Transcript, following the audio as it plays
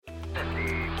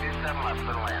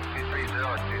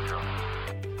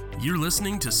You're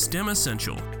listening to STEM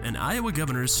Essential, an Iowa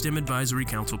Governor's STEM Advisory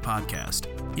Council podcast.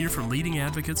 Hear from leading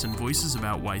advocates and voices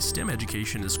about why STEM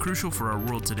education is crucial for our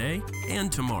world today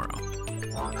and tomorrow.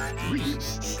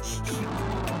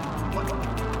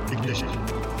 Ignition.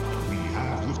 We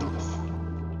have liftoff.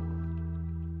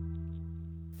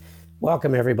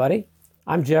 Welcome, everybody.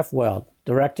 I'm Jeff Weld,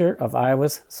 Director of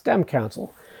Iowa's STEM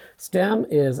Council. STEM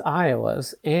is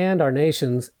Iowa's and our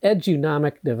nation's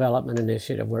edunomic development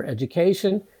initiative, where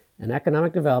education and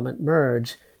economic development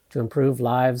merge to improve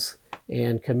lives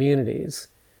and communities.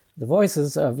 The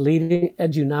voices of leading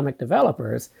edunomic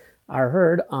developers are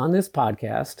heard on this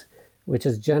podcast, which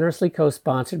is generously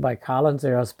co-sponsored by Collins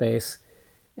Aerospace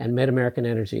and Mid-American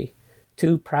Energy,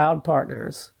 two proud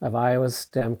partners of Iowa's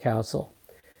STEM Council.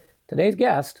 Today's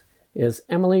guest is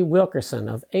Emily Wilkerson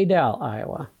of Adel,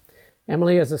 Iowa.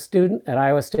 Emily is a student at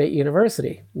Iowa State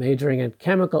University, majoring in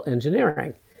chemical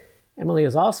engineering. Emily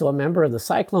is also a member of the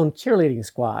Cyclone cheerleading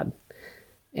squad,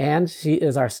 and she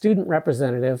is our student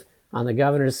representative on the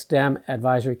Governor's STEM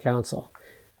Advisory Council.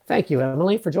 Thank you,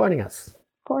 Emily, for joining us.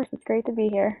 Of course, it's great to be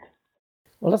here.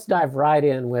 Well, let's dive right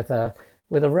in with a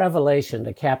revelation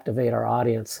to captivate our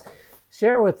audience.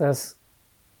 Share with us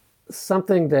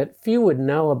something that few would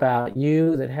know about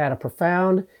you that had a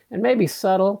profound and maybe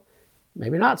subtle,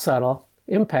 maybe not subtle,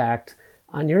 impact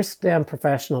on your STEM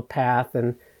professional path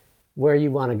and where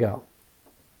you want to go.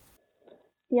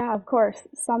 Yeah, of course.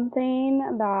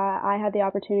 Something that I had the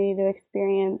opportunity to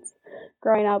experience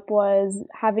growing up was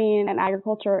having an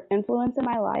agriculture influence in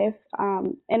my life.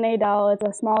 In Adel, it's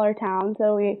a smaller town,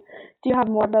 so we do have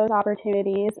more of those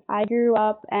opportunities. I grew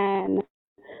up and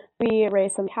we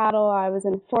raised some cattle. I was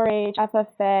in 4-H,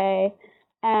 FFA,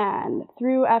 and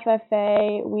through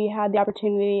FFA, we had the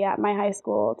opportunity at my high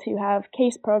school to have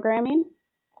case programming.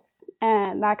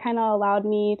 And that kind of allowed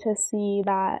me to see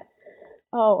that,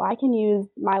 I can use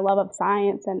my love of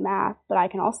science and math, but I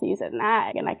can also use it in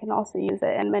ag, and I can also use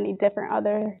it in many different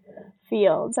other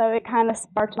fields. So it kind of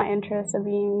sparked my interest of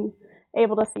being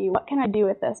able to see, what can I do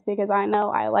with this? Because I know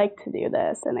I like to do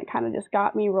this, and it kind of just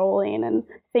got me rolling and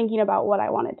thinking about what I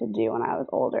wanted to do when I was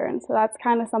older. And so that's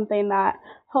kind of something that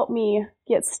helped me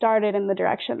get started in the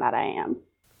direction that I am.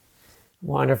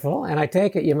 Wonderful. And I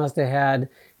take it you must have had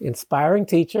inspiring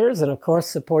teachers and, of course,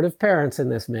 supportive parents in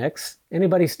this mix.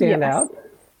 Anybody stand out?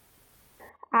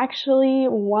 Actually,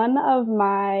 one of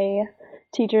my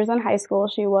teachers in high school,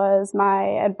 she was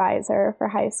my advisor for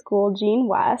high school, Jean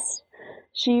West.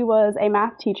 She was a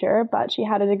math teacher, but she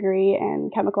had a degree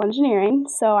in chemical engineering.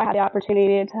 So I had the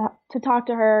opportunity to talk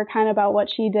to her kind of about what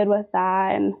she did with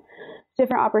that and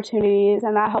different opportunities,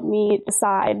 and that helped me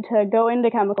decide to go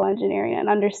into chemical engineering and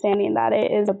understanding that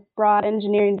it is a broad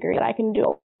engineering degree that I can do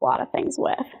a lot of things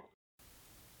with.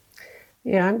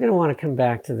 Yeah, I'm going to want to come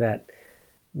back to that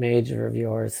major of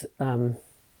yours.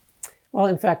 Well,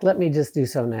 in fact, let me just do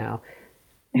so now.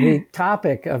 The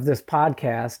topic of this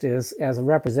podcast is, as a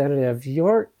representative,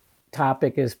 your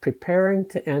topic is preparing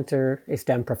to enter a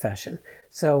STEM profession.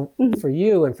 So for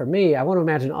you and for me, I want to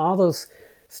imagine all those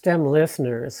STEM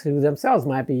listeners who themselves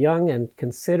might be young and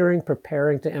considering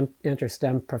preparing to enter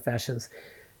STEM professions.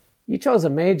 You chose a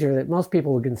major that most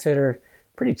people would consider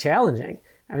pretty challenging.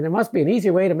 I mean, there must be an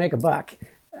easier way to make a buck.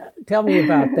 Tell me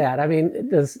about that. I mean,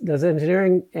 does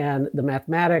engineering and the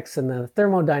mathematics and the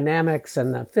thermodynamics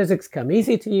and the physics come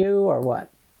easy to you, or what?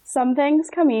 Some things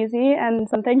come easy and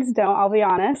some things don't, I'll be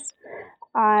honest.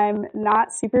 I'm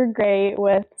not super great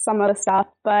with some of the stuff,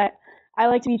 but I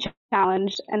like to be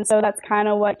challenged, and so that's kind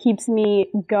of what keeps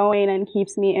me going and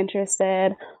keeps me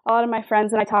interested. A lot of my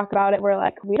friends and I talk about it, we're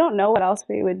like, we don't know what else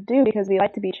we would do because we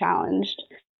like to be challenged.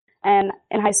 And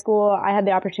in high school, I had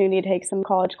the opportunity to take some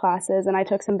college classes, and I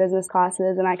took some business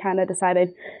classes, and I kind of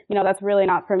decided, that's really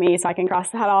not for me, so I can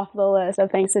cross that off the list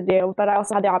of things to do. But I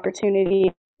also had the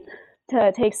opportunity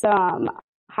to take some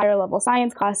higher level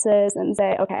science classes and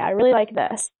say, okay, I really like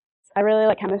this. I really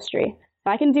like chemistry.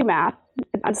 I can do math.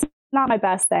 It's not my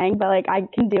best thing, but I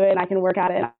can do it and I can work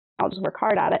at it, and I'll just work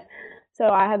hard at it. So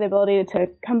I had the ability to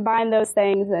combine those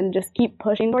things and just keep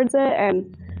pushing towards it.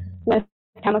 And with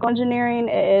chemical engineering,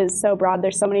 it is so broad.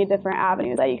 There's so many different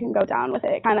avenues that you can go down with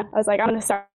it. I was like, I'm going to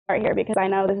start here because I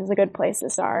know this is a good place to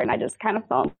start. And I just kind of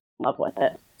fell in love with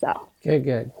it. So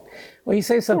Good. Well, you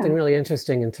say something really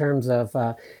interesting in terms of,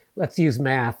 let's use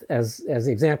math as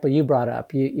the example you brought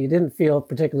up. You didn't feel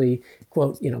particularly,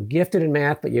 quote, gifted in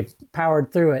math, but you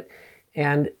powered through it.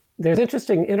 And there's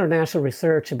interesting international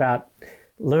research about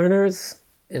learners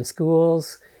in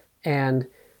schools and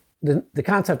the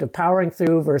concept of powering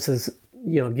through versus,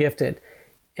 gifted.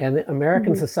 And the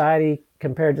American society,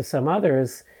 compared to some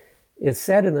others, is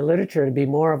said in the literature to be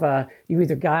more of a you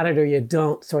either got it or you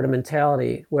don't sort of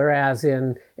mentality. Whereas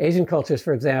in Asian cultures,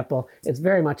 for example, it's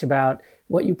very much about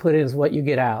what you put in is what you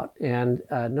get out. And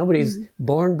nobody's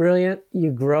born brilliant.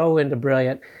 You grow into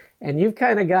brilliant. And you've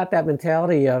kind of got that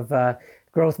mentality of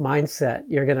growth mindset.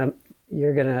 You're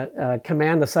gonna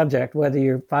command the subject, whether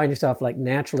you find yourself like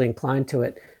naturally inclined to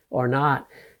it or not.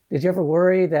 Did you ever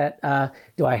worry that,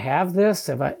 do I have this?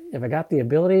 Have I got the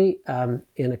ability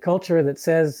in a culture that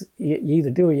says you either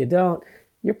do or you don't?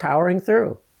 You're powering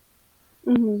through.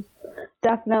 Mm-hmm.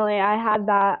 Definitely. I had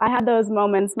that. I had those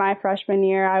moments my freshman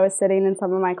year. I was sitting in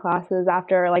some of my classes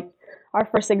after like our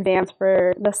first exams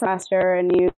for the semester,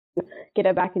 and you get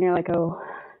it back and you're like, oh,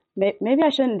 maybe I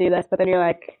shouldn't do this. But then you're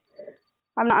like,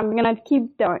 I'm going to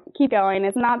keep going.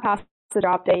 It's not past the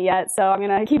drop date yet. So I'm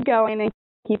going to keep going and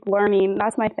keep learning.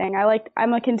 That's my thing.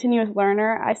 I'm a continuous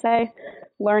learner. I say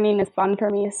learning is fun for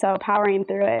me. So powering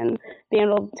through it and being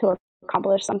able to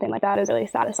accomplish something like that is really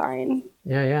satisfying.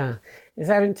 Yeah. Is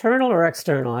that internal or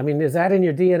external? I mean, is that in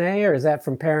your DNA or is that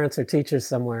from parents or teachers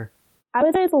somewhere? I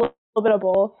would say it's a little bit of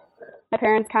both. My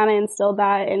parents kind of instilled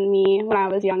that in me when I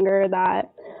was younger, that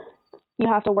you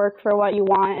have to work for what you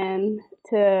want, and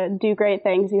to do great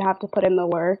things, you have to put in the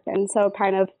work. And so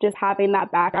kind of just having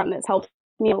that background has helped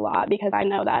me a lot, because I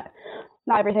know that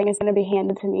not everything is going to be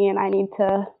handed to me, and I need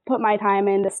to put my time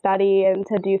in to study and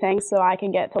to do things so I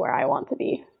can get to where I want to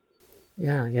be.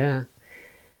 Yeah.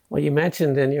 Well, you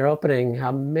mentioned in your opening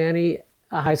how many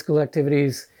high school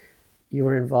activities you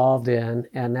were involved in,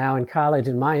 and now in college.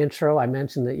 In my intro, I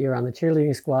mentioned that you're on the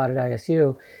cheerleading squad at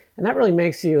ISU, and that really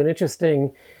makes you an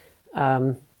interesting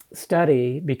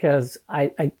study, because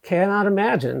I cannot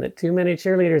imagine that too many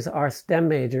cheerleaders are STEM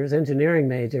majors, engineering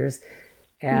majors,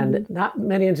 and not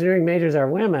many engineering majors are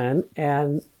women,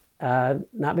 and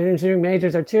not many engineering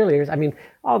majors are cheerleaders. I mean,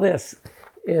 all this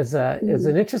is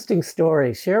an interesting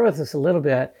story. Share with us a little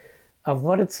bit of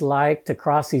what it's like to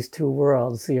cross these two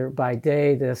worlds. You're by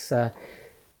day this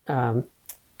high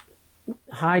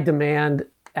demand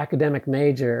academic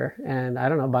major, and I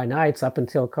don't know, by nights up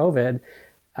until COVID,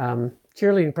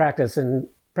 cheerleading practice and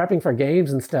prepping for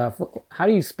games and stuff. How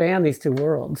do you span these two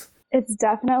worlds? It's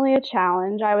definitely a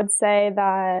challenge. I would say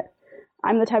that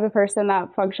I'm the type of person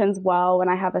that functions well when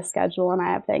I have a schedule and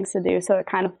I have things to do. So it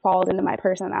kind of falls into my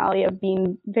personality of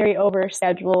being very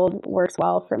overscheduled, works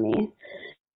well for me.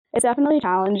 It's definitely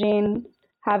challenging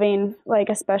having, like,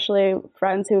 especially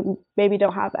friends who maybe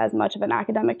don't have as much of an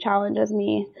academic challenge as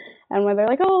me. And when they're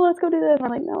like, oh, let's go do this, I'm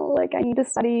like, no, like, I need to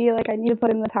study, like, I need to put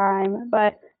in the time.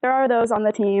 But there are those on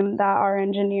the team that are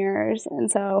engineers. And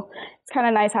so it's kind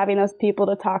of nice having those people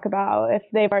to talk about if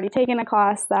they've already taken a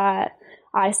class that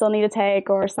I still need to take,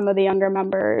 or some of the younger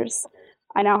members.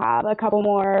 I now have a couple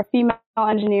more female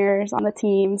engineers on the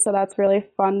team, so that's really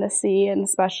fun to see, and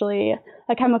especially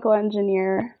a chemical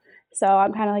engineer. So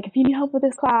I'm kind of like, if you need help with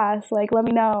this class, like, let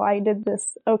me know. I did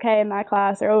this okay in that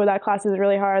class, or, oh, that class is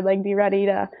really hard. Like, be ready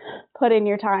to put in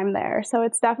your time there. So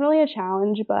it's definitely a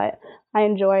challenge, but I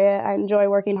enjoy it. I enjoy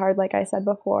working hard, like I said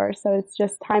before. So it's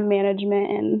just time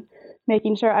management and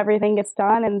making sure everything gets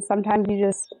done. And sometimes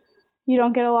you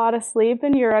don't get a lot of sleep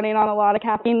and you're running on a lot of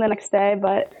caffeine the next day,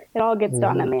 but it all gets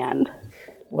done in the end.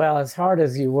 Well, as hard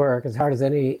as you work, as hard as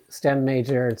any STEM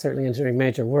major and certainly engineering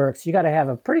major works, you got to have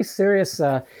a pretty serious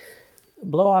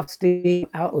blow off steam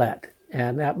outlet.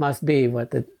 And that must be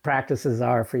what the practices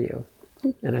are for you.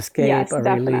 An escape, yes, a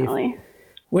definitely.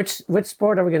 Relief. Which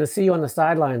sport are we going to see you on the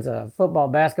sidelines of? Football,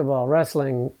 basketball,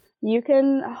 wrestling? You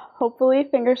can hopefully,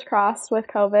 fingers crossed, with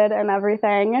COVID and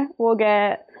everything,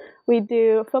 we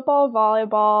do football,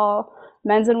 volleyball,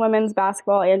 men's and women's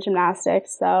basketball, and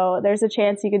gymnastics. So there's a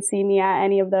chance you could see me at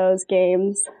any of those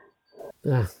games.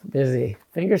 Busy.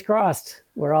 Fingers crossed.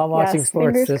 We're all watching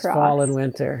sports this fall and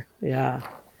winter. Yeah.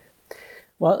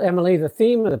 Well, Emily, the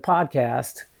theme of the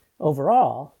podcast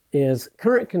overall is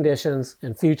current conditions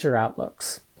and future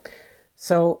outlooks.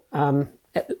 So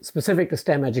specific to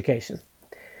STEM education.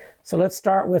 So let's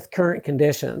start with current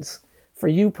conditions. For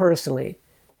you personally,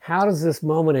 how does this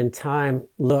moment in time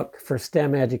look for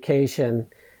STEM education,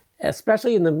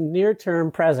 especially in the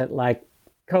near-term present, like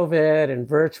COVID and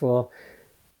virtual,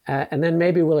 and then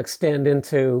maybe we'll extend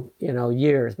into,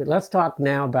 years. But let's talk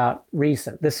now about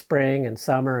recent, this spring and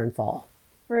summer and fall.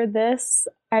 For this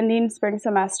ending spring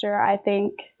semester, I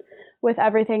think with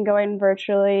everything going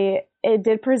virtually, it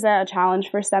did present a challenge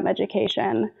for STEM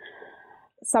education.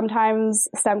 Sometimes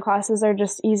STEM classes are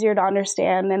just easier to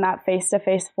understand in that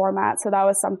face-to-face format. So that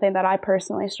was something that I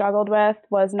personally struggled with,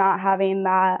 was not having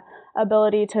that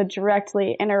ability to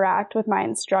directly interact with my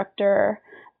instructor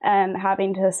and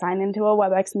having to sign into a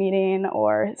WebEx meeting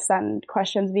or send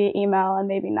questions via email and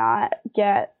maybe not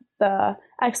get the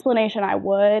explanation I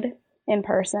would in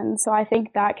person. So I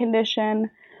think that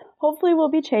condition hopefully will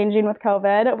be changing with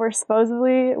COVID.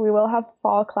 We will have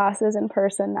fall classes in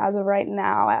person as of right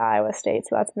now at Iowa State,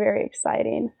 so that's very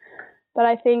exciting. But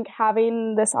I think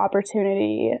having this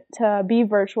opportunity to be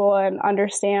virtual and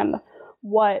understand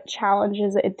what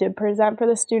challenges it did present for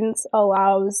the students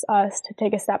allows us to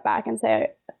take a step back and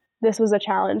say, this was a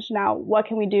challenge. Now, what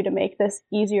can we do to make this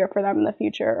easier for them in the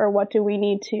future? Or what do we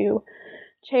need to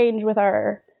change with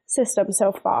our system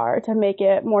so far to make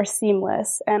it more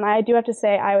seamless? And I do have to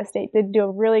say, Iowa State did do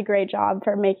a really great job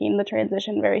for making the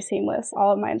transition very seamless.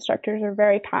 All of my instructors are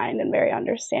very kind and very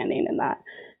understanding in that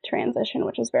transition,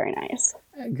 which was very nice.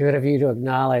 Good of you to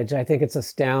acknowledge. I think it's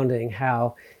astounding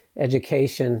how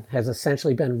education has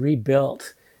essentially been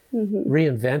rebuilt,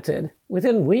 reinvented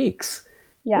within weeks.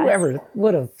 Yes. Whoever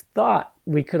would have thought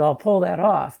we could all pull that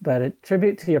off? But a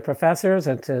tribute to your professors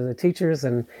and to the teachers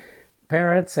and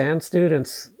parents and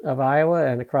students of Iowa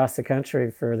and across the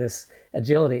country for this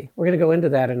agility. We're going to go into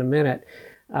that in a minute.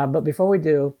 But before we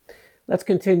do, let's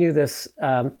continue this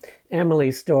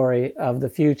Emily story of the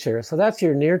future. So that's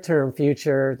your near-term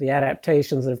future, the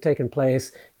adaptations that have taken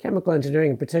place. Chemical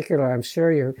engineering in particular, I'm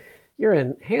sure you're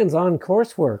in hands-on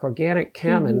coursework, organic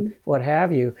chem and what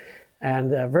have you.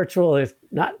 And virtual is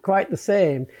not quite the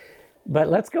same. But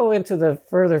let's go into the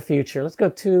further future. Let's go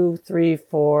 2, 3,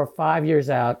 4, 5 years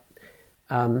out.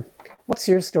 What's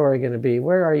your story going to be?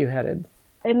 Where are you headed?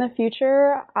 In the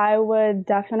future, I would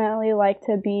definitely like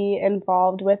to be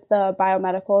involved with the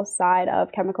biomedical side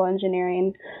of chemical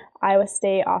engineering. Iowa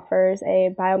State offers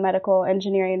a biomedical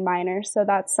engineering minor, so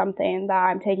that's something that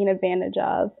I'm taking advantage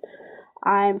of.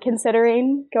 I'm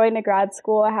considering going to grad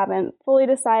school. I haven't fully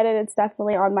decided. It's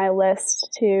definitely on my list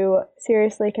to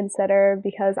seriously consider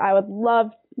because I would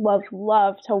love, love,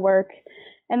 love to work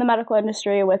in the medical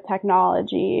industry with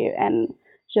technology and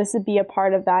just to be a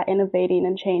part of that, innovating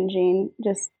and changing,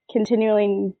 just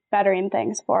continually bettering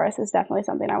things for us is definitely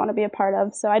something I want to be a part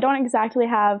of. So I don't exactly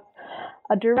have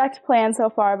a direct plan so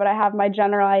far, but I have my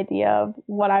general idea of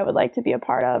what I would like to be a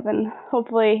part of. And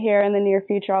hopefully here in the near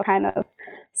future, I'll kind of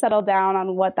settle down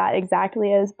on what that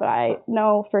exactly is. But I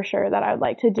know for sure that I would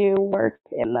like to do work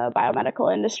in the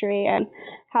biomedical industry, and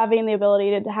having the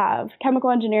ability to have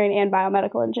chemical engineering and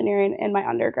biomedical engineering in my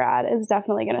undergrad is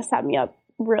definitely going to set me up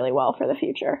really well for the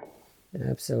future.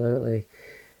 Absolutely.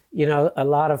 You know, a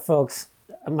lot of folks,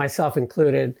 myself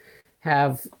included,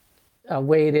 have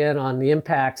weighed in on the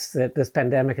impacts that this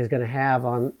pandemic is going to have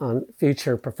on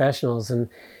future professionals. And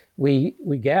we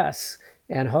guess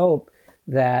and hope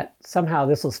that somehow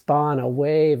this will spawn a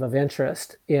wave of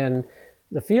interest in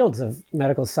the fields of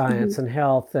medical science and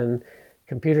health and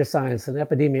computer science and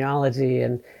epidemiology.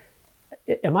 And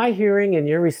am I hearing in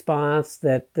your response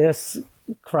that this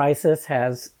crisis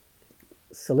has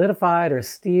solidified or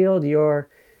steeled your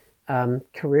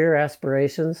career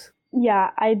aspirations?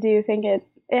 Yeah, I do think it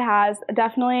has.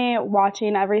 Definitely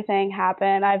watching everything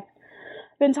happen. I've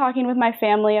been talking with my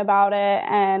family about it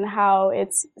and how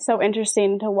it's so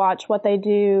interesting to watch what they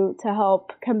do to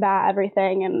help combat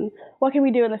everything and what can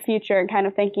we do in the future, and kind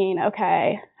of thinking,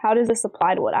 okay, how does this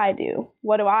apply to what I do?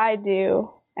 What do I do?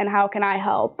 And how can I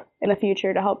help in the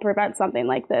future to help prevent something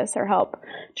like this or help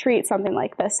treat something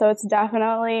like this? So it's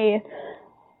definitely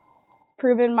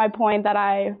proven my point that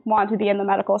I want to be in the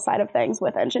medical side of things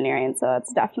with engineering. So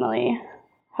it's definitely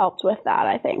helped with that,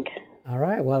 I think. All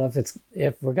right. Well,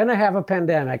 if we're going to have a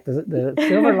pandemic, the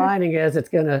silver lining is it's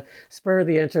going to spur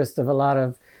the interest of a lot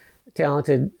of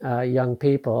talented young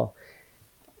people.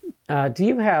 Do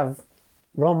you have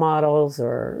role models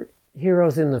or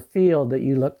heroes in the field that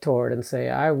you look toward and say,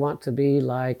 I want to be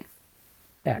like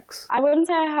X? I wouldn't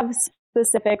say I have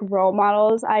specific role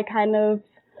models. I kind of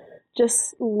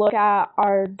just look at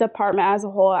our department as a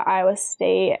whole at Iowa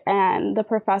State and the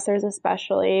professors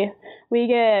especially. We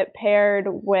get paired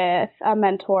with a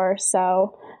mentor.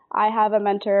 So I have a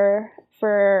mentor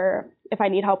for if I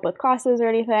need help with classes or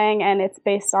anything, and it's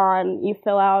based on you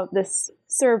fill out this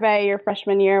survey your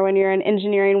freshman year when you're in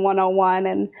Engineering 101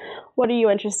 and what are you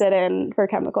interested in for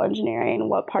chemical engineering?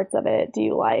 What parts of it do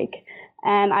you like?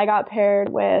 And I got paired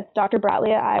with Dr.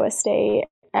 Bradley at Iowa State,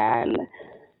 and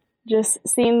just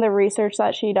seeing the research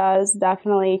that she does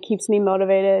definitely keeps me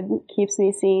motivated, keeps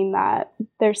me seeing that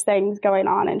there's things going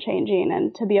on and changing,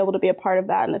 and to be able to be a part of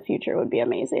that in the future would be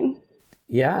amazing.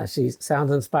 Yeah, she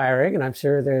sounds inspiring, and I'm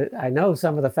sure I know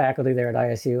some of the faculty there at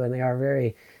ISU, and they are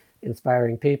very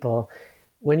inspiring people.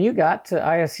 When you got to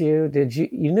ISU,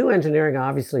 you knew engineering,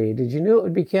 obviously. Did you know it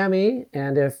would be Chem E?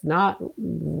 And if not,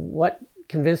 what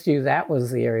convinced you that was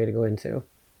the area to go into?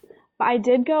 I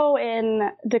did go in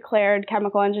declared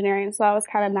chemical engineering, so that was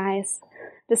kind of nice.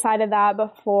 Decided that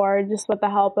before, just with the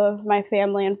help of my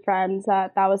family and friends,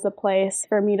 that was the place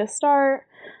for me to start.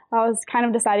 I was kind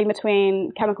of deciding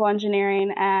between chemical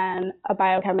engineering and a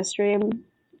biochemistry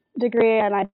degree,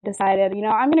 and I decided,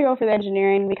 I'm going to go for the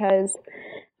engineering because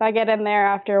if I get in there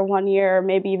after 1 year,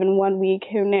 maybe even 1 week,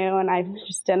 who knew, and I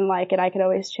just didn't like it, I could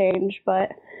always change.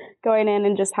 But going in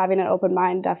and just having an open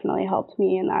mind definitely helped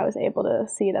me, and I was able to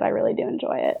see that I really do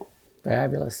enjoy it.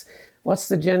 Fabulous. What's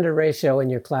the gender ratio in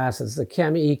your classes, the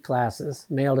Chem E classes,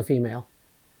 male to female?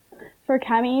 For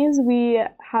chemies, we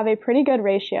have a pretty good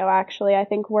ratio, actually. I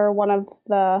think we're one of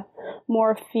the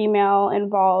more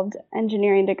female-involved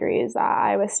engineering degrees at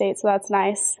Iowa State, so that's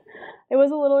nice. It was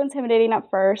a little intimidating at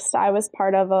first. I was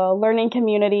part of a learning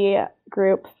community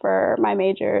group for my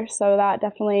major, so that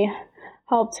definitely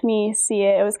helped me see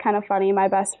it. It was kind of funny. My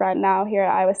best friend now here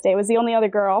at Iowa State was the only other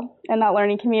girl in that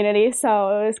learning community,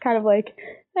 so it was kind of like,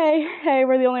 hey,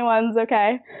 we're the only ones,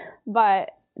 okay. But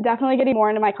definitely getting more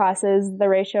into my classes, the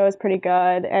ratio is pretty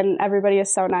good, and everybody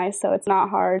is so nice, so it's not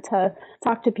hard to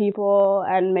talk to people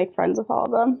and make friends with all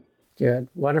of them. Good.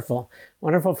 Wonderful.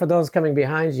 Wonderful for those coming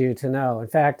behind you to know. In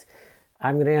fact,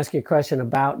 I'm going to ask you a question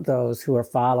about those who are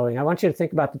following. I want you to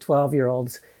think about the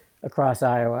 12-year-olds across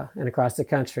Iowa and across the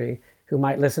country who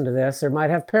might listen to this or might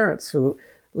have parents who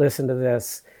listen to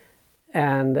this,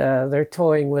 and they're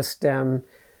toying with STEM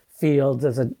fields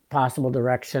as a possible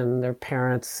direction. Their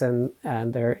parents and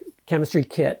their chemistry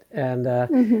kit and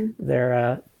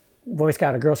their Boy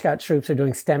Scout or Girl Scout troops are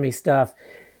doing STEMmy stuff.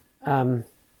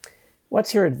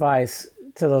 What's your advice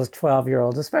to those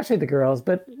 12-year-olds, especially the girls,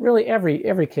 but really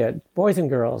every kid, boys and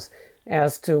girls,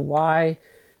 as to why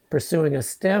pursuing a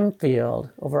STEM field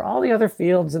over all the other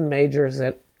fields and majors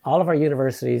at all of our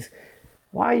universities,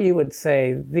 why you would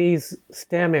say these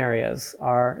STEM areas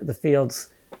are the fields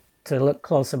to look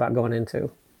close about going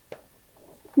into?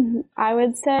 I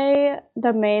would say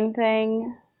the main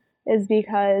thing is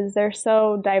because they're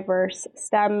so diverse.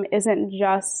 STEM isn't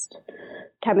just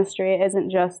chemistry, it isn't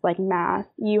just like math.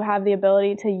 You have the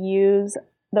ability to use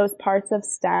those parts of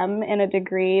STEM in a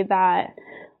degree that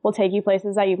will take you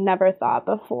places that you've never thought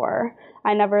before.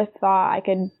 I never thought I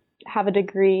could have a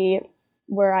degree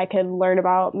where I could learn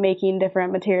about making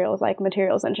different materials, like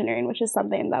materials engineering, which is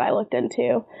something that I looked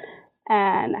into.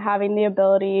 And having the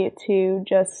ability to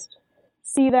just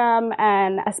see them,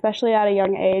 and especially at a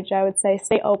young age, I would say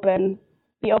stay open,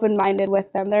 be open-minded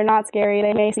with them. They're not scary.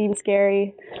 They may seem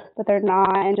scary, but they're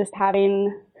not. And just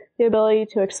having the ability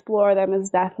to explore them is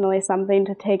definitely something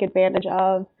to take advantage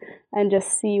of and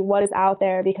just see what is out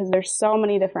there, because there's so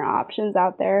many different options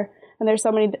out there, and there's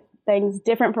so many things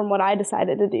different from what I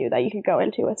decided to do that you could go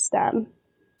into with STEM.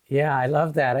 Yeah, I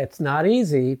love that. It's not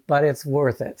easy, but it's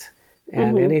worth it.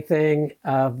 And anything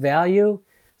of value,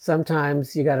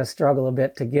 sometimes you got to struggle a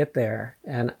bit to get there.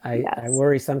 And I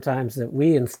worry sometimes that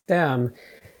we in STEM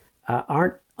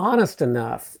aren't honest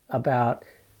enough about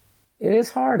it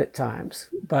is hard at times,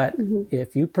 but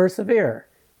if you persevere,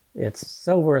 it's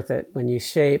so worth it when you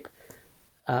shape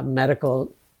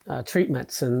medical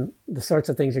treatments and the sorts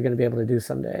of things you're going to be able to do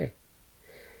someday.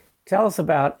 Tell us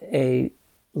about a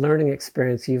learning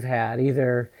experience you've had,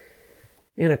 either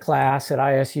in a class at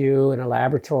ISU, in a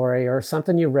laboratory, or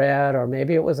something you read, or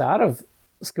maybe it was out of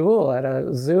school at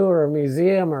a zoo or a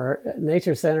museum or a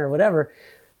nature center or whatever.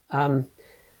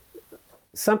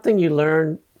 Something you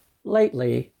learned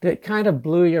lately that kind of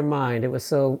blew your mind. It was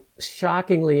so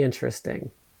shockingly interesting.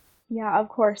 Yeah, of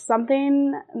course.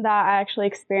 Something that I actually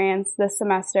experienced this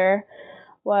semester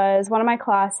was one of my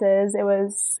classes. It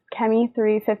was Chemi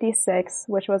 356,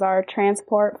 which was our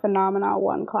Transport Phenomena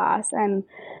 1 class. And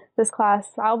this class,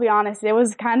 I'll be honest, it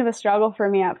was kind of a struggle for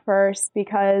me at first,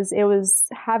 because it was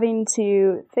having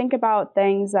to think about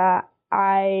things that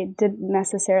I didn't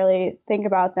necessarily think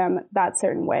about them that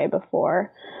certain way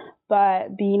before.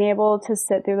 But being able to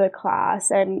sit through the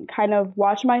class and kind of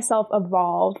watch myself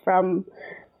evolve from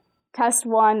test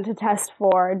 1 to test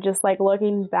 4, just like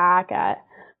looking back at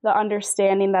the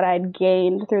understanding that I'd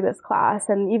gained through this class.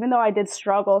 And even though I did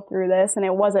struggle through this, and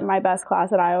it wasn't my best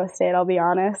class at Iowa State, I'll be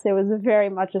honest, it was very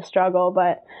much a struggle,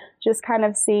 but just kind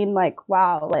of seeing like,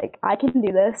 wow, like I can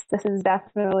do this. This is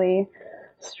definitely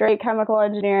straight chemical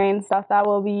engineering stuff that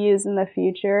will be used in the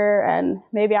future. And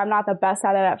maybe I'm not the best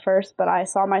at it at first, but I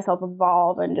saw myself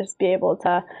evolve and just be able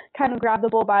to kind of grab the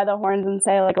bull by the horns and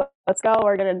say, like, let's go,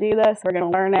 we're going to do this, we're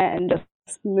going to learn it, and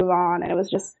just move on. And it was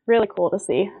just really cool to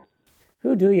see.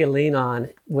 Who do you lean on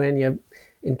when you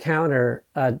encounter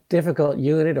a difficult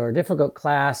unit or a difficult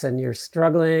class and you're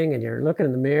struggling and you're looking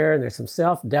in the mirror and there's some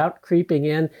self-doubt creeping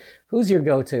in, who's your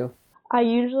go-to? I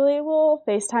usually will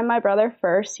FaceTime my brother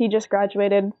first. He just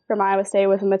graduated from Iowa State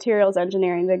with a materials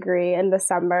engineering degree in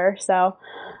December. So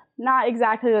not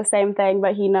exactly the same thing,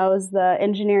 but he knows the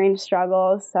engineering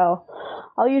struggles. So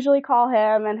I'll usually call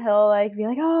him and he'll be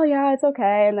like, oh yeah, it's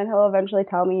okay. And then he'll eventually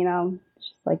tell me,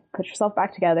 just put yourself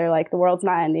back together. The world's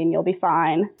not ending. You'll be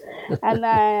fine. And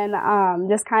then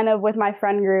just kind of with my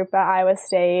friend group at Iowa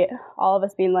State, all of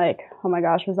us being like, oh my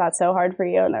gosh, was that so hard for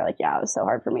you? And they're like, yeah, it was so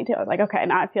hard for me too. I was like, okay,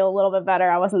 now I feel a little bit better.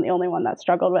 I wasn't the only one that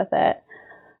struggled with it.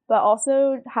 But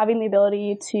also having the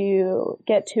ability to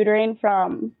get tutoring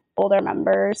from older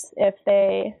members. If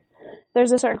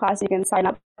there's a certain class you can sign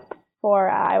up for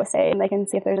at Iowa State, and they can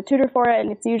see if there's a tutor for it,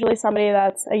 and it's usually somebody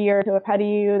that's a year or two ahead of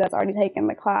you that's already taken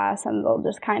the class, and they'll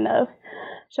just kind of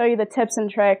show you the tips and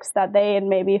tricks that they had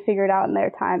maybe figured out in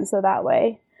their time, so that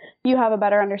way you have a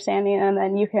better understanding, and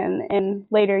then you can, in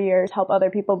later years, help other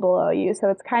people below you. So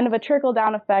it's kind of a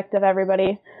trickle-down effect of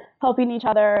everybody helping each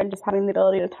other and just having the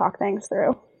ability to talk things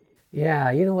through.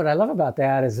 Yeah, what I love about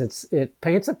that is it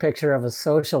paints a picture of a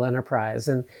social enterprise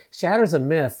and shatters a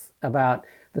myth about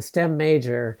the STEM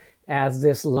major as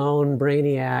this lone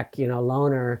brainiac,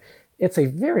 loner. It's a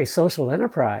very social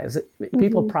enterprise.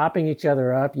 People propping each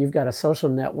other up. You've got a social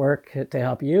network to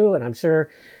help you, and I'm sure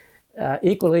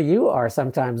equally you are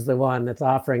sometimes the one that's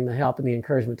offering the help and the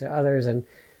encouragement to others, and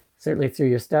certainly through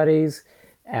your studies.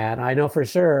 And I know for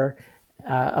sure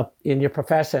in your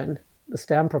profession, the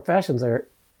STEM professions are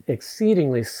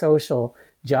exceedingly social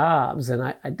jobs. And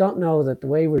I don't know that the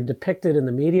way we're depicted in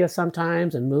the media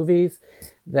sometimes and movies,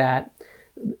 that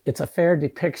it's a fair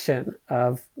depiction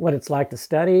of what it's like to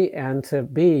study and to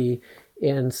be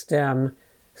in STEM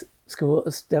school,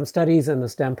 STEM studies and the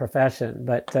STEM profession.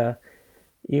 But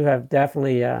you have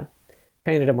definitely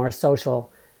painted a more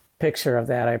social picture of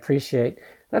that. I appreciate.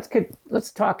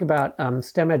 Let's talk about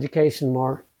STEM education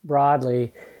more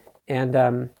broadly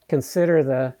and consider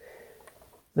the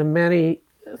many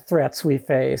threats we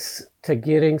face to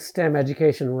getting STEM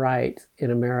education right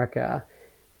in America,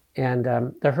 and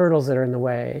the hurdles that are in the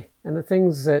way, and the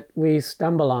things that we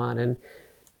stumble on,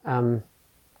 and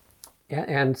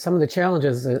some of the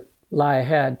challenges that lie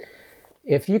ahead.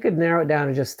 If you could narrow it down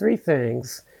to just three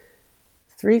things,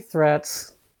 three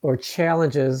threats or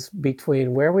challenges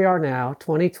between where we are now,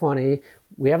 2020,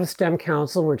 we have a STEM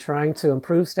council, we're trying to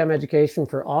improve STEM education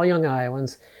for all young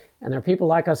Iowans, and there are people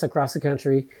like us across the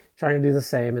country trying to do the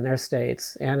same in their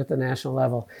states and at the national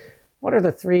level. What are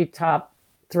the three top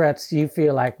threats you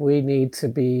feel like we need to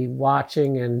be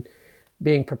watching and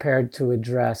being prepared to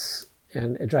address,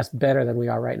 and address better than we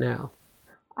are right now?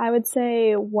 I would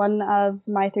say one of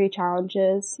my three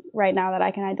challenges right now that I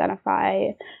can identify,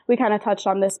 we kind of touched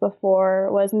on this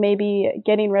before, was maybe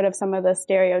getting rid of some of the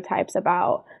stereotypes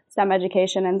about STEM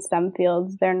education and STEM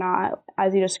fields. They're not,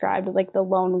 as you described, like the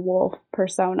lone wolf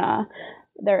persona.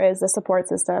 There is a support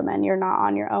system, and you're not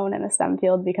on your own in a STEM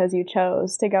field because you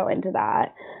chose to go into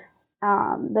that.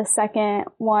 The second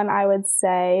one I would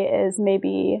say is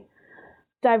maybe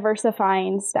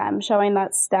diversifying STEM, showing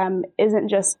that STEM isn't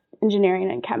just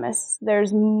engineering and chemists.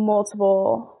 There's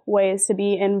multiple ways to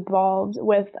be involved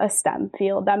with a STEM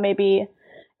field that maybe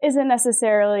isn't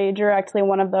necessarily directly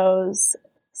one of those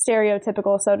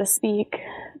stereotypical, so to speak,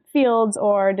 fields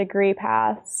or degree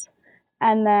paths.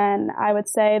 And then I would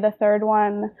say the third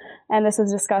one, and this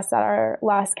was discussed at our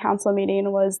last council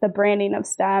meeting, was the branding of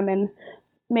STEM, and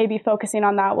maybe focusing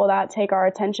on that. Will that take our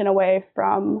attention away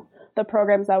from the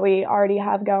programs that we already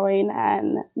have going,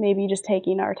 and maybe just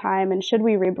taking our time, and should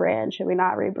we rebrand, should we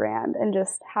not rebrand, and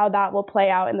just how that will play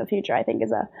out in the future, I think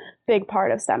is a big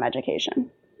part of STEM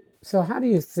education. So how do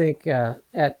you think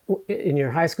in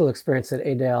your high school experience at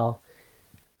Adel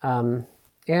and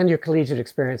your collegiate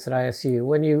experience at ISU,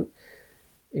 when you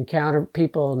encounter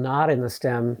people not in the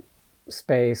STEM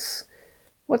space,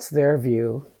 what's their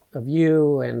view of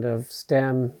you and of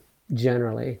STEM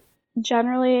generally?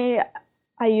 Generally,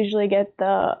 I usually get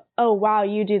the, oh, wow,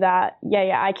 you do that.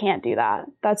 Yeah, I can't do that.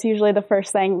 That's usually the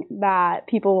first thing that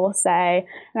people will say.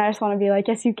 And I just want to be like,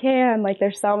 yes, you can. Like,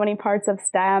 there's so many parts of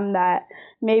STEM that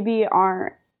maybe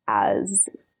aren't as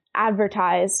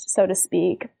advertised, so to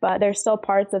speak, but there's still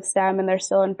parts of STEM and they're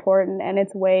still important, and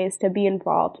it's ways to be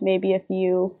involved. Maybe if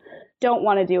you don't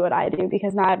want to do what I do,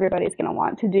 because not everybody's going to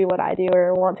want to do what I do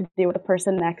or want to do what the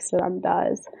person next to them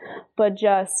does, but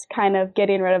just kind of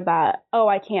getting rid of that, oh,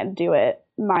 I can't do it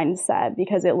mindset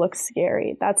because it looks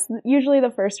scary. That's usually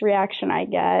the first reaction I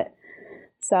get.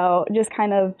 So just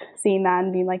kind of seeing that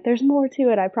and being like, there's more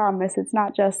to it, I promise. It's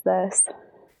not just this.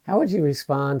 How would you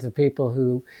respond to people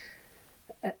who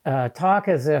talk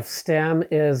as if STEM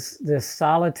is this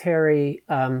solitary,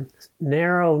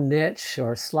 narrow niche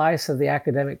or slice of the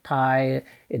academic pie?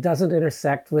 It doesn't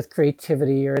intersect with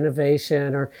creativity or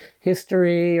innovation or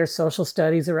history or social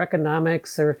studies or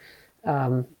economics or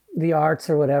the arts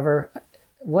or whatever.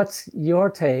 What's your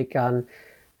take on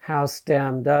how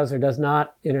STEM does or does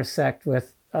not intersect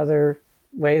with other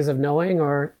ways of knowing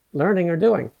or learning or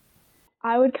doing?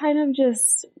 I would kind of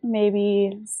just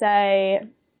maybe say,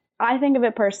 I think of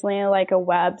it personally like a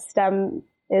web. STEM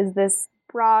is this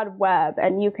broad web,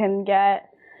 and you can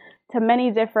get to many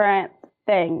different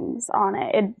things on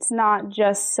it. It's not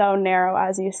just so narrow,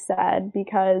 as you said,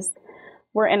 because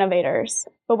we're innovators,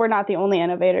 but we're not the only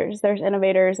innovators. There's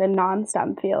innovators in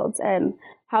non-STEM fields, and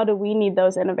how do we need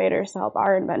those innovators to help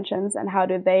our inventions, and how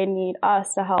do they need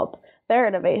us to help their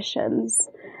innovations?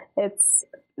 It's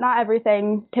not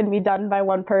everything can be done by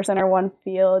one person or one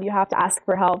field. You have to ask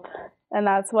for help. And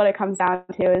that's what it comes down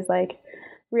to, is like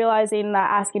realizing that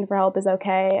asking for help is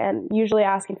okay. And usually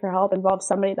asking for help involves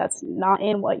somebody that's not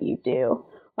in what you do,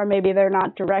 or maybe they're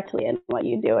not directly in what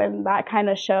you do. And that kind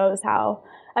of shows how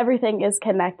everything is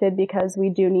connected, because we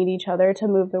do need each other to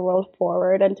move the world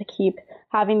forward and to keep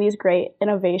having these great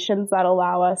innovations that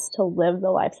allow us to live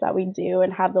the lives that we do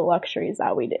and have the luxuries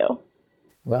that we do.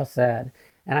 Well said.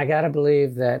 And I got to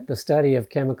believe that the study of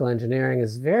chemical engineering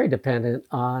is very dependent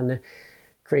on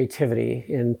creativity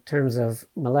in terms of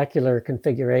molecular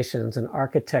configurations and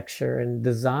architecture and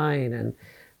design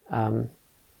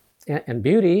and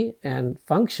beauty and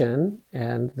function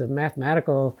and the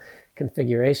mathematical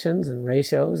configurations and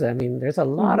ratios. I mean, there's a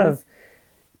lot of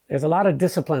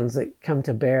disciplines that come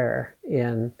to bear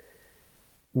in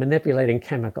manipulating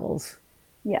chemicals.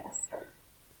 Yes.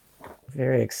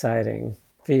 Very exciting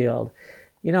field.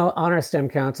 You know, on our STEM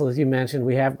Council, as you mentioned,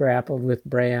 we have grappled with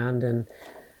brand and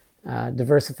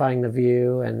diversifying the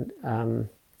view and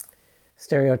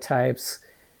stereotypes.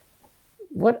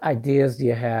 What ideas do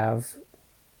you have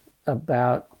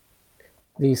about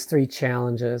these three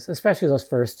challenges, especially those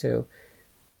first two,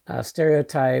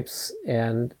 stereotypes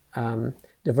and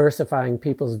diversifying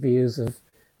people's views of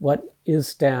what is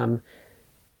STEM?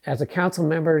 As a council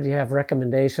member, do you have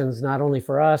recommendations not only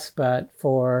for us, but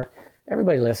for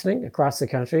everybody listening across the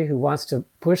country who wants to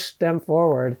push STEM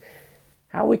forward,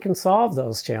 how we can solve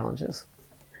those challenges?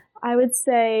 I would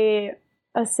say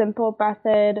a simple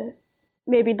method,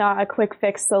 maybe not a quick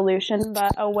fix solution,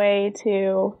 but a way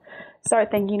to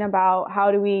start thinking about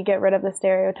how do we get rid of the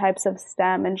stereotypes of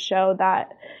STEM and show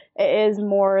that it is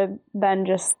more than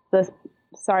just the,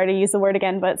 sorry to use the word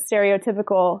again, but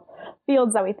stereotypical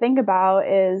fields that we think about,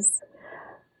 is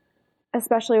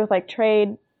especially with like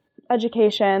trade,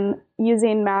 education,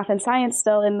 using math and science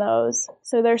still in those.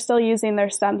 So they're still using their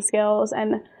STEM skills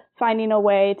and finding a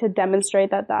way to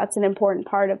demonstrate that that's an important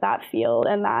part of that field,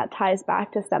 and that ties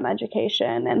back to STEM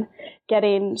education. And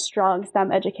getting strong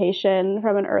STEM education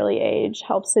from an early age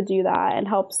helps to do that and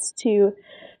helps to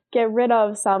get rid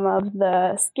of some of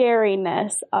the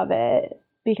scariness of it,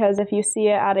 because if you see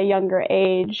it at a younger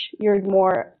age, you're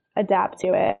more adapt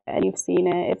to it and you've seen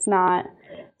it. It's not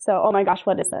so, oh my gosh,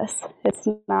 what is this? It's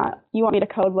not, you want me to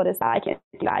code, what is that? I can't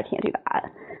do that, I can't do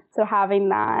that. So having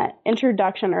that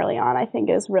introduction early on, I think,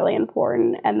 is really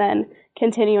important. And then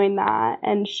continuing that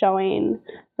and showing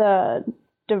the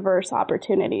diverse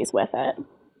opportunities with it.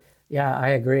 Yeah, I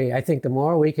agree. I think the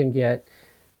more we can get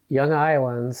young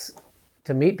Iowans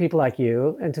to meet people like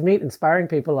you and to meet inspiring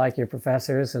people like your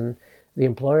professors and the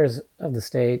employers of the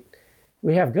state,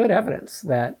 we have good evidence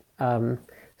that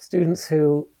students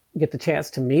who get the chance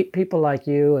to meet people like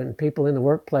you and people in the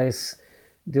workplace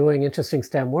doing interesting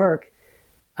STEM work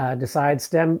decide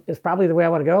STEM is probably the way I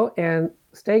want to go. And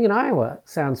staying in Iowa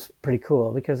sounds pretty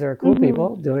cool, because there are cool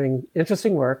people doing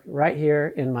interesting work right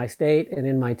here in my state and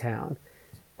in my town.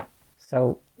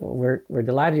 So we're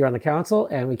delighted you're on the council,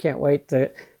 and we can't wait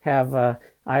to have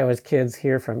Iowa's kids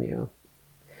hear from you.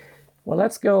 Well,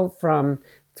 let's go from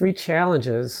three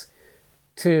challenges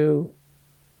to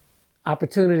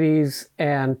opportunities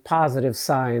and positive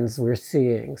signs we're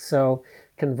seeing. So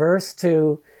converse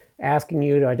to asking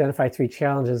you to identify three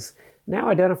challenges. Now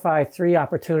identify three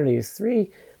opportunities,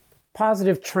 three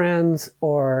positive trends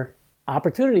or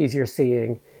opportunities you're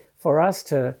seeing for us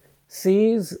to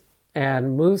seize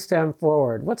and move STEM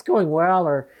forward. What's going well,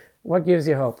 or what gives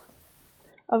you hope?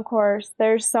 Of course,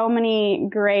 there's so many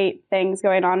great things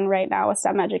going on right now with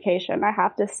STEM education, I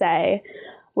have to say,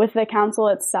 with the council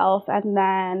itself, and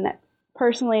then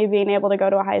personally being able to go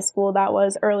to a high school that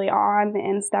was early on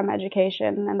in STEM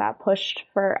education and that pushed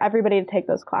for everybody to take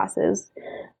those classes,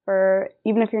 for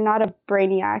even if you're not a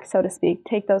brainiac, so to speak,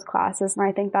 take those classes. And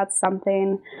I think that's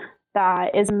something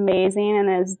that is amazing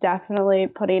and is definitely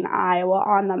putting Iowa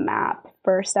on the map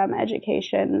for STEM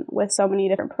education with so many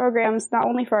different programs, not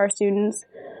only for our students,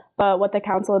 but what the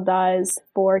council does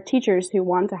for teachers who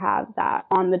want to have that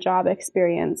on-the-job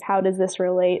experience. How does this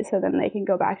relate? So then they can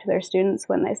go back to their students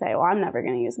when they say, well, I'm never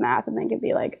going to use math. And they can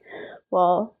be like,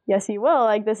 well, yes, you will.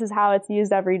 Like, this is how it's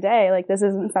used every day. Like, this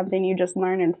isn't something you just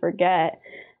learn and forget.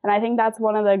 And I think that's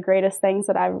one of the greatest things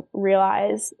that I've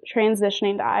realized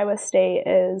transitioning to Iowa State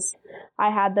is I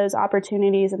had those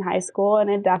opportunities in high school, and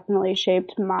it definitely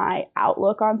shaped my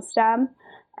outlook on STEM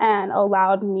and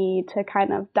allowed me to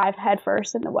kind of dive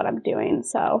headfirst into what I'm doing.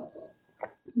 So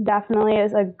definitely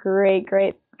is a great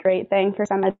thing for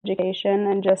STEM education,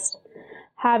 and just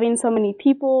having so many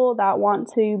people that want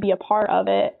to be a part of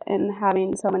it and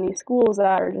having so many schools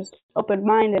that are just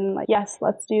open-minded and like, yes,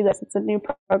 let's do this. It's a new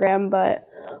program, but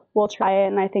we'll try it.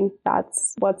 And I think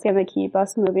that's what's going to keep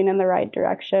us moving in the right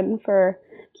direction for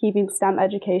keeping STEM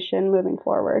education moving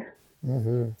forward.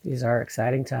 Mm-hmm. These are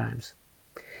exciting times.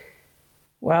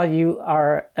 Well, you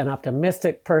are an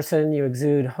optimistic person. You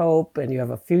exude hope and you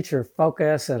have a future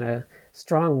focus and a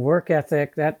strong work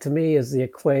ethic. That to me is the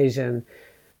equation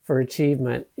for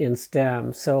achievement in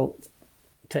STEM. So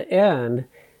to end,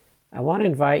 I want to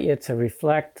invite you to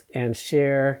reflect and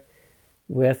share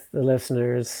with the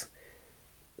listeners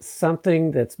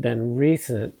something that's been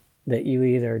recent that you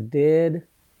either did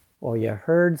or you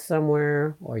heard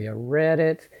somewhere or you read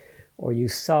it or you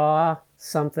saw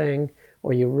something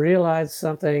or you realized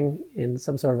something in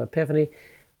some sort of epiphany.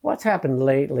 What's happened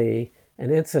lately,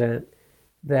 an incident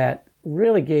that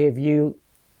really gave you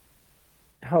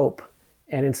hope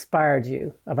and inspired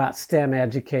you about STEM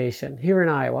education here in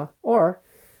Iowa, or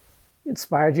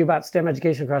inspired you about STEM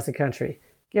education across the country?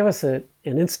 Give us an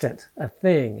instant, a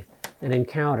thing, an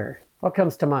encounter. What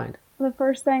comes to mind? The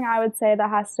first thing I would say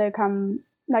that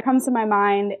comes to my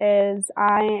mind is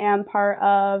I am part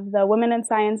of the Women in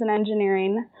Science and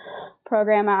Engineering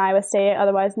program at Iowa State,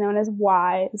 otherwise known as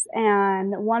WISE.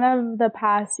 And one of the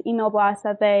past email blasts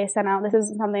that they sent out, this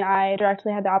isn't something I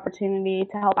directly had the opportunity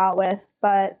to help out with,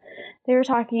 but they were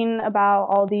talking about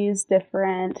all these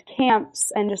different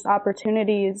camps and just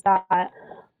opportunities that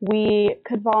we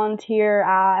could volunteer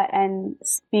at and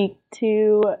speak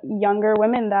to younger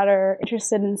women that are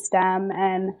interested in STEM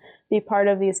and be part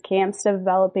of these camps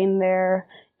developing their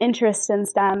interest in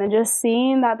STEM, and just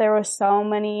seeing that there were so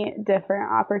many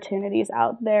different opportunities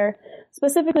out there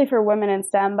specifically for women in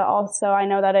STEM, but also I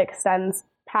know that it extends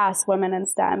past women in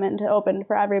STEM and to open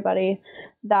for everybody,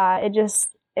 that it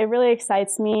really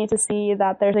excites me to see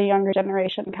that there's a younger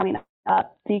generation coming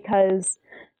up, because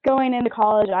going into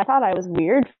college, I thought I was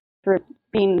weird for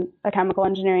being a chemical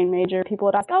engineering major. People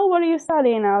would ask, oh, what are you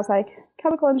studying? And I was like,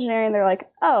 chemical engineering. They're like,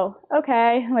 oh,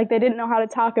 okay. Like, they didn't know how to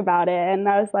talk about it. And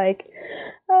I was like,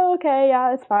 oh, okay,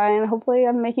 yeah, it's fine. Hopefully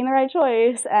I'm making the right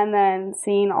choice. And then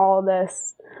seeing all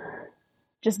this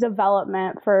just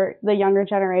development for the younger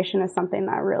generation is something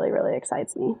that really, really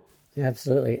excites me. Yeah,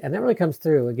 absolutely. And that really comes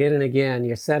through again and again,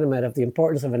 your sentiment of the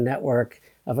importance of a network,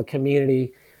 of a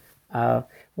community.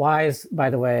 WISE, by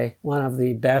the way, one of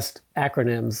the best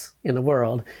acronyms in the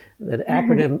world. The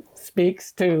acronym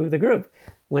speaks to the group,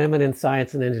 Women in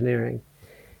Science and Engineering.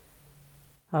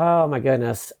 Oh my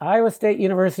goodness. Iowa State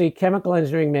University chemical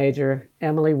engineering major,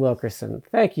 Emily Wilkerson.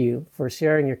 Thank you for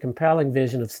sharing your compelling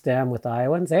vision of STEM with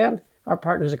Iowans and our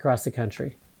partners across the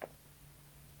country.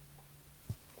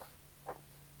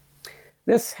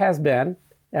 This has been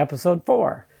episode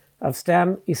 4 of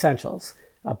STEM Essentials,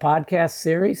 a podcast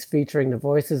series featuring the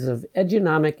voices of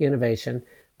edunomic innovation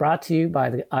brought to you by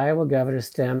the Iowa Governor's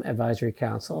STEM Advisory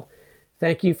Council.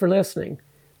 Thank you for listening.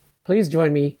 Please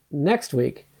join me next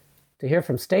week to hear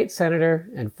from State Senator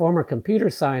and former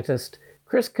computer scientist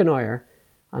Chris Knoyer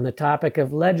on the topic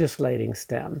of legislating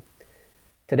STEM.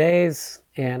 Today's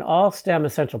and all STEM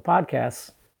Essential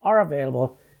podcasts are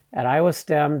available at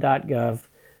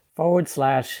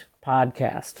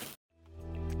iowastem.gov/podcast.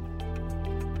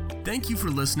 Thank you for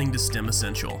listening to STEM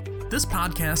Essential. This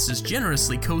podcast is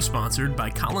generously co-sponsored by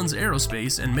Collins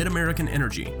Aerospace and Mid-American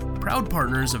Energy, proud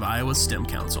partners of Iowa's STEM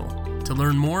Council. To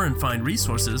learn more and find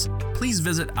resources, please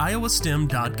visit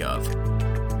iowastem.gov.